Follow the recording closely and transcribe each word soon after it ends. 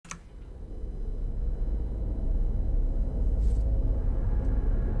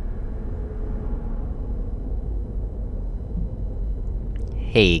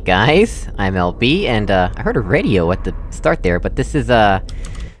Hey guys, I'm LB, and I heard a radio at the start there, but this is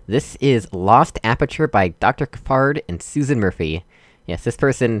Lost Aperture by Dr.Cafard and Susan Murphy. Yes, this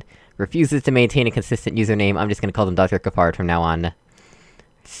person refuses to maintain a consistent username, I'm just gonna call them Dr. Cafard from now on.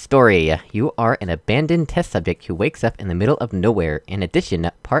 Story. You are an abandoned test subject who wakes up in the middle of nowhere. In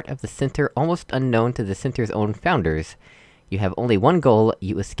addition, part of the center almost unknown to the center's own founders. You have only one goal: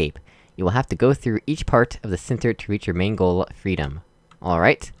 you escape. You will have to go through each part of the center to reach your main goal, freedom.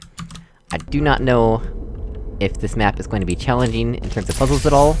 Alright. I do not know if this map is going to be challenging in terms of puzzles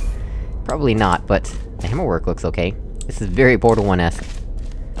at all. Probably not, but the hammerwork looks okay. This is very Portal 1-esque.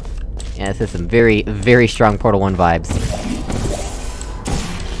 Yeah, this is some very, very strong Portal 1 vibes.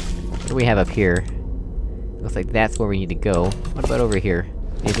 What do we have up here? Looks like that's where we need to go. What about over here?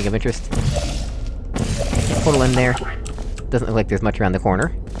 Anything of interest? Portal in there. Doesn't look like there's much around the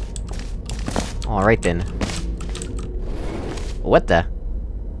corner. Alright then. What the?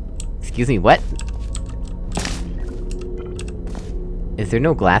 Excuse me, what? Is there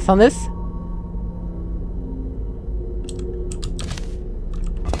no glass on this?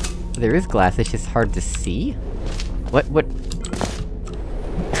 There is glass, it's just hard to see? What?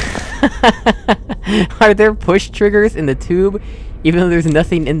 Are there push triggers in the tube, even though there's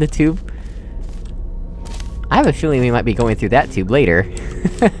nothing in the tube? I have a feeling we might be going through that tube later.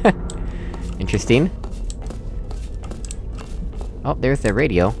 Interesting. Oh, there's the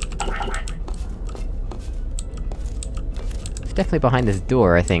radio. It's definitely behind this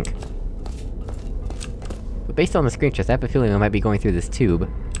door, I think. But based on the screenshots, I have a feeling we might be going through this tube.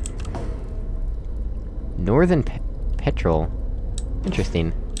 Northern Petrol.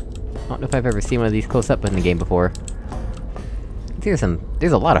 Interesting. I don't know if I've ever seen one of these close up in the game before. There's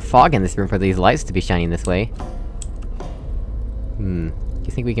a lot of fog in this room for these lights to be shining this way. Do you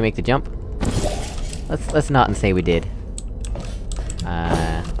think we can make the jump? Let's not and say we did.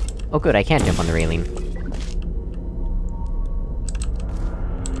 Oh good, I can jump on the railing.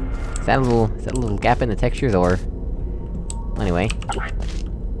 Is that a little gap in the textures, or... Anyway.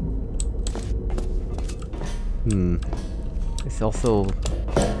 This also...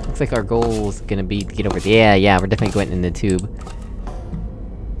 Looks like our goal's gonna be to get over there. Yeah, we're definitely going in the tube.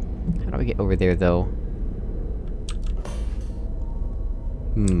 How do we get over there, though?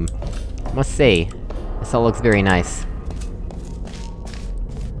 I must say, this all looks very nice.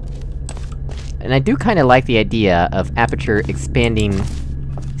 And I do kinda like the idea of Aperture expanding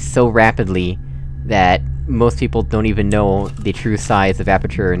so rapidly that most people don't even know the true size of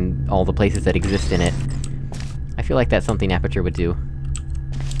Aperture and all the places that exist in it. I feel like that's something Aperture would do.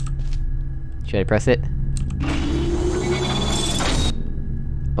 Should I press it?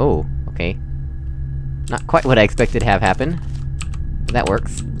 Oh, okay. Not quite what I expected to have happen. But that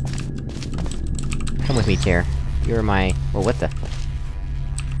works. Come with me, chair. You're my... Well, what the...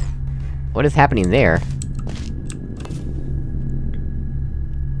 What is happening there?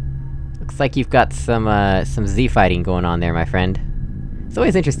 Looks like you've got some Z-fighting going on there, my friend. It's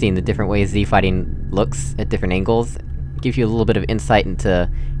always interesting, the different ways Z-fighting looks at different angles. It gives you a little bit of insight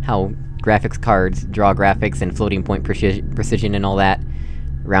into how graphics cards draw graphics and floating point precision and all that.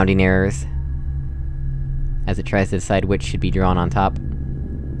 Rounding errors. As it tries to decide which should be drawn on top.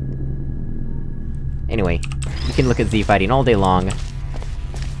 Anyway, you can look at Z-fighting all day long,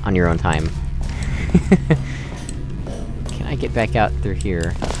 on your own time. Can I get back out through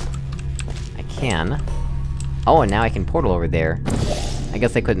here? I can. Oh, and now I can portal over there. I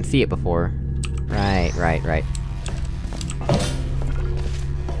guess I couldn't see it before. Right.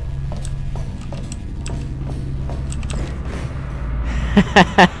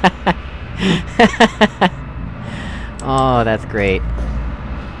 Oh, that's great.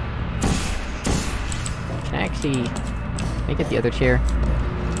 Can I actually... Can I get the other chair?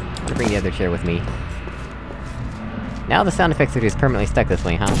 I wanna bring the other chair with me. Now the sound effects are just permanently stuck this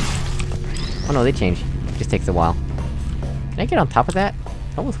way, huh? Oh no, they change. It just takes a while. Can I get on top of that?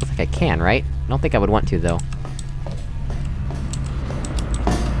 It almost looks like I can, right? I don't think I would want to, though.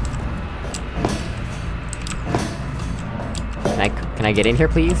 Can I get in here,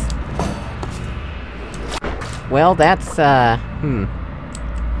 please? Well, that's,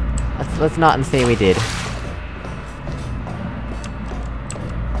 Let's not and say we did.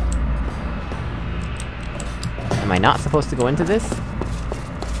 Am I not supposed to go into this?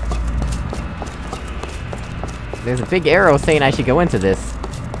 There's a big arrow saying I should go into this.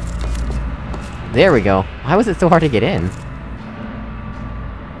 There we go. Why was it so hard to get in?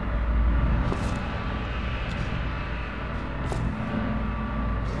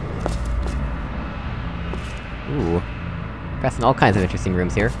 Ooh. Passing all kinds of interesting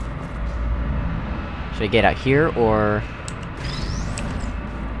rooms here. Should I get out here, or...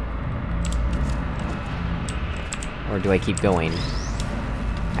 Or do I keep going?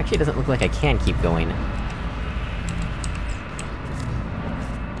 Actually, it doesn't look like I can keep going.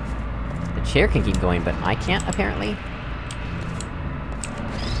 The chair can keep going, but I can't, apparently?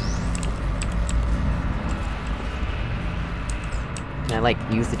 Can I, like,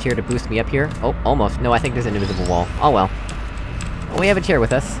 use the chair to boost me up here? Oh, almost. No, I think there's an invisible wall. Oh well. Well, we have a chair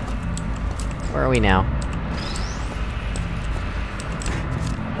with us. Where are we now?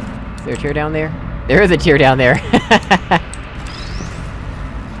 Is there a chair down there? There is a chair down there!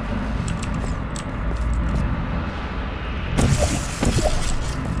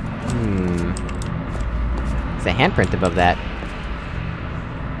 It's a handprint above that.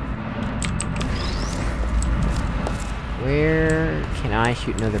 Where can I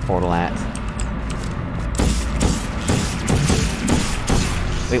shoot another portal at?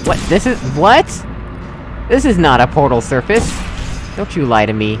 Wait, what? This is- what?! This is not a portal surface! Don't you lie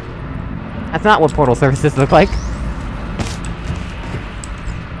to me. That's not what portal surfaces look like!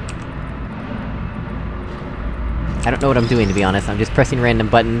 I don't know what I'm doing, to be honest. I'm just pressing random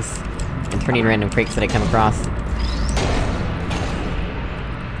buttons, and turning random crates that I come across.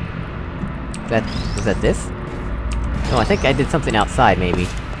 Was that this? No, I think I did something outside, maybe.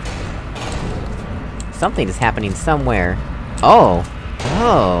 Something is happening somewhere. Oh!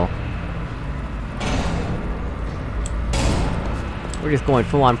 Oh! We're just going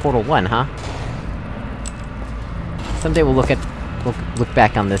full-on Portal 1, huh? Someday we'll look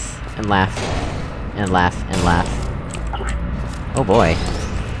back on this, and laugh. And laugh, and laugh. Oh boy.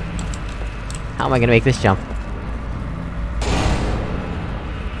 How am I gonna make this jump?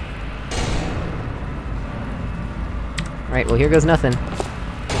 Alright, well here goes nothing.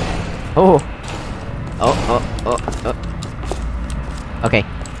 Oh! Oh. Okay.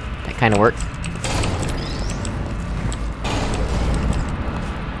 That kinda worked.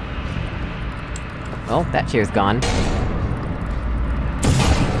 Well, that chair's gone.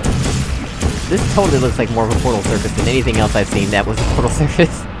 This totally looks like more of a portal surface than anything else I've seen that was a portal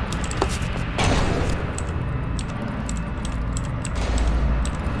surface.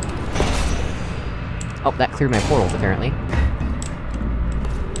 Oh, that cleared my portals, apparently.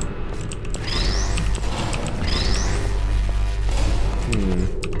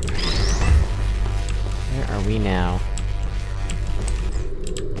 Where are we now?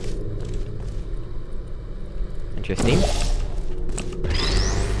 Interesting.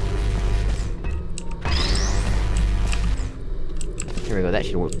 Here we go, that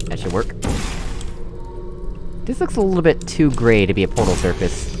should work. This looks a little bit too gray to be a portal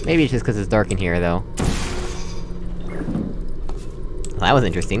surface. Maybe it's just cause it's dark in here, though. Well, that was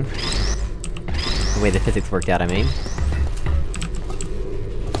interesting. The way the physics worked out, I mean.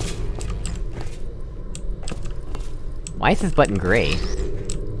 Why is this button gray?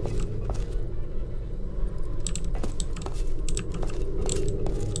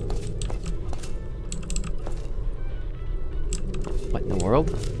 What in the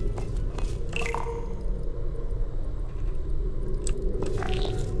world?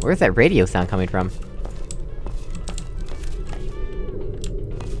 Where's that radio sound coming from?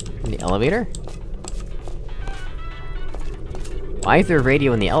 From the elevator? Why is there a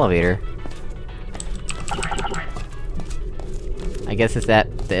radio in the elevator? I guess it's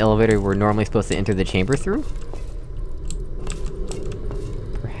that the elevator we're normally supposed to enter the chamber through?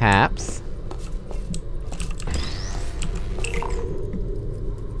 Perhaps.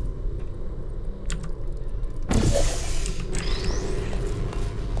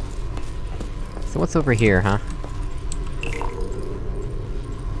 So what's over here, huh?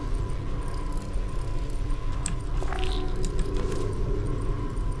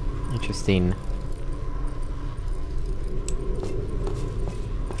 Interesting.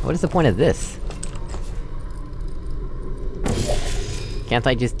 What is the point of this? Can't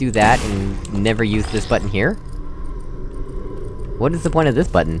I just do that and never use this button here? What is the point of this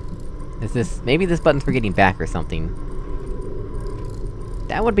button? Is this- maybe this button's for getting back or something.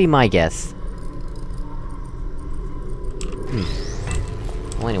 That would be my guess.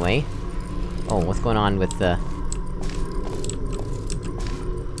 Well, anyway. Oh, what's going on with the...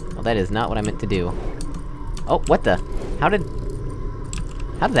 Well, that is not what I meant to do. Oh, what the? How did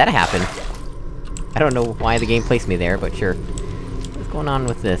that happen? I don't know why the game placed me there, but sure. What's going on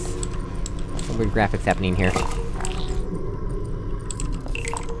with this? Some weird graphics happening here.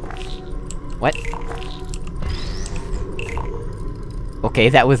 What? Okay,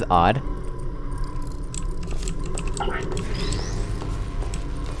 that was odd.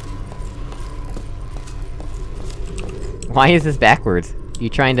 Why is this backwards? You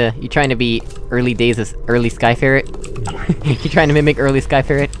trying to be early days of early Skyferret? You trying to mimic early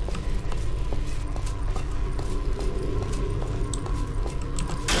Skyferret?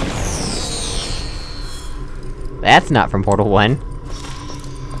 That's not from Portal 1.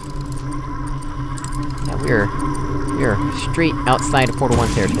 Yeah, we're straight outside of Portal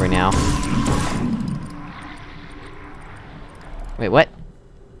 1 territory now. Wait, what?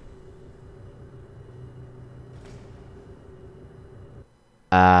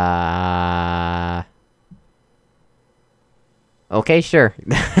 Okay, sure.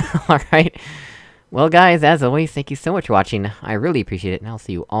 Alright. Well guys, as always, thank you so much for watching, I really appreciate it, and I'll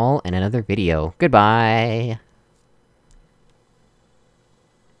see you all in another video. Goodbye!